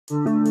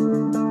Thank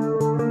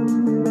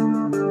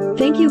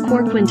you,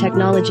 QUARKTWIN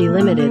Technology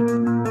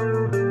Ltd.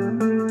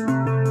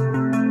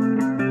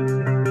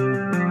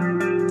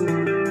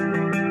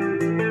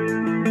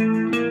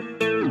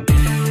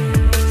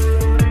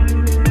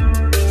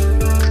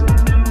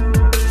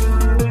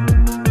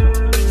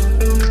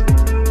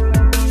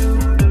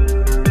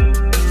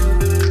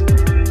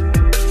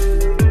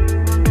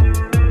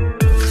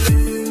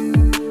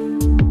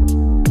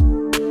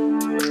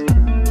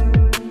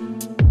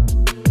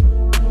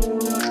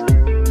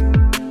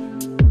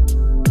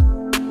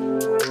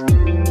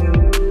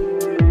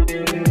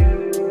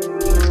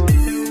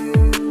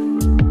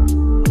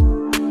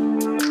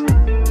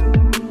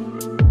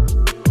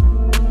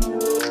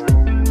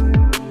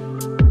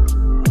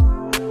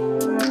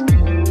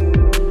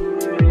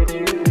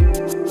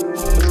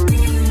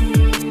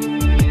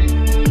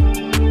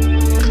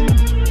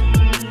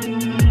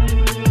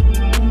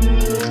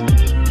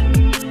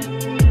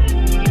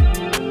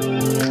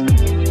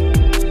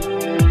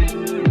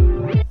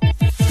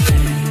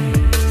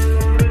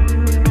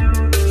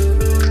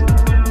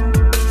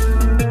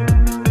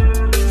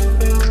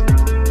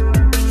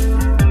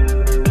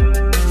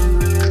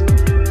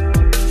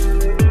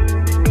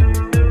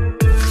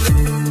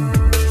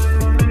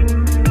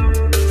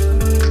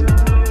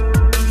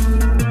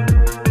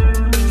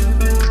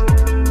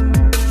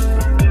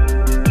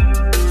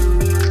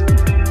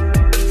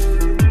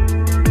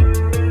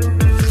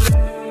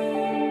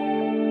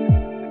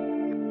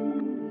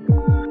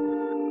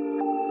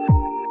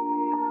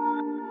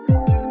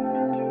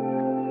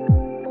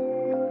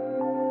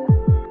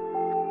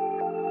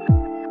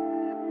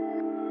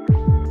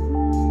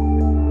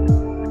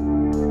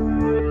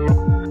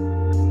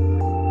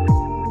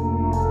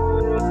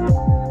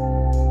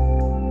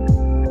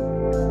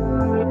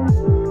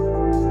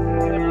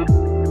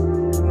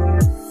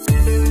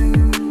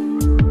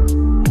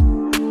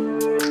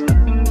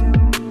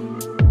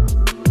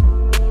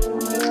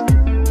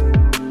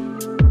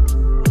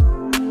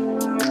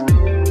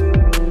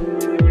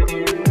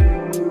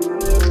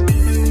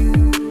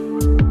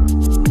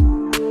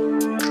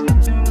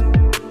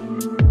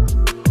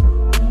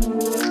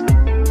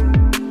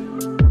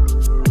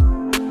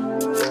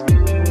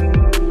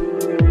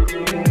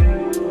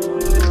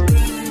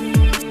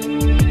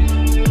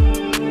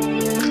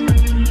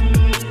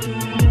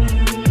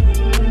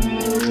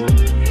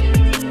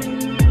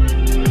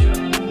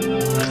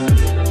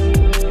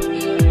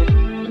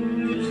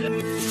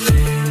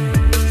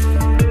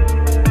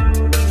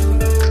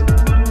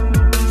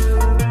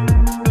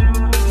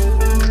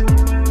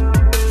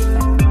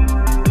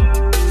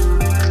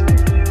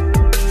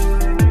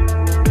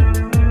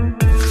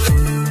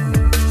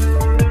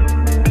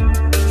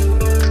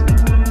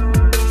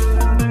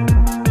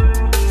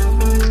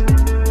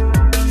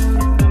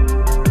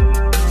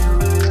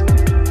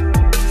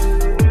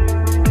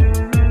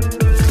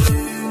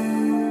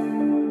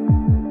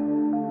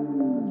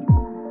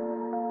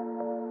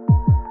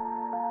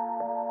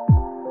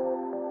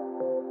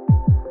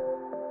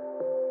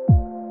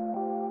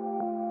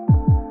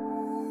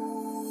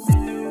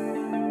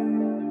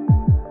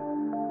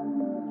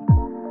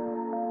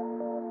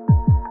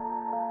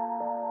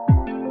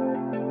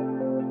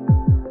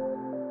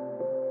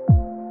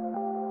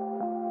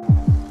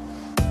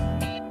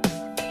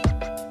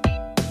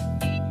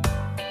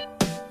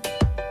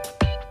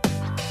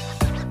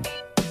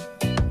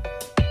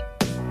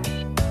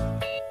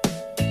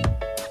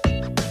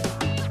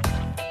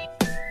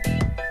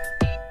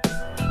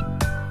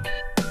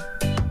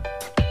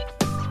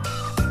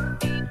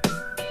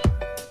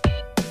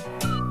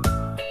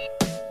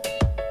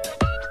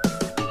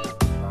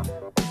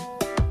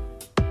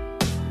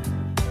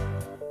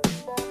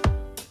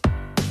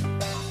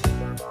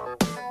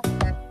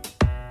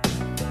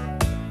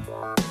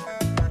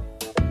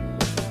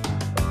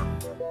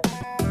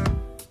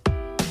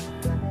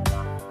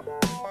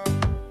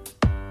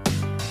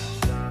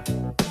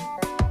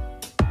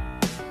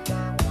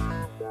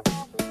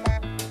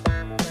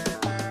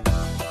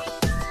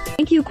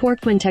 Thank you,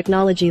 QUARKTWIN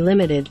Technology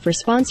Ltd. for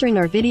sponsoring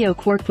our video.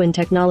 QUARKTWIN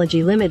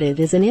Technology Ltd.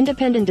 is an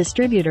independent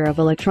distributor of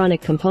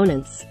electronic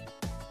components,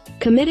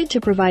 committed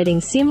to providing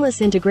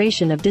seamless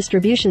integration of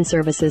distribution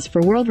services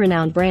for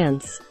world-renowned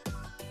brands.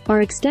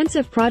 Our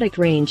extensive product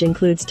range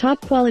includes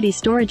top-quality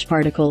storage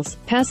particles,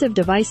 passive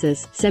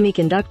devices,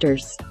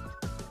 semiconductors,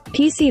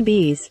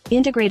 PCBs,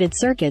 integrated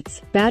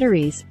circuits,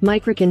 batteries,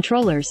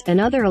 microcontrollers,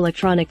 and other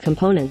electronic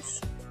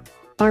components.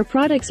 Our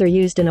products are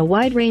used in a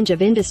wide range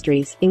of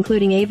industries,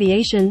 including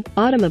aviation,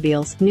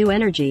 automobiles, new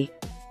energy,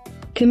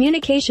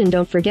 communication.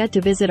 Don't forget to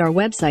visit our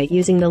website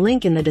using the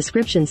link in the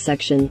description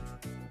section.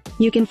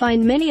 You can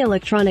find many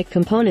electronic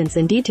components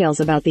and details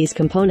about these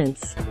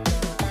components.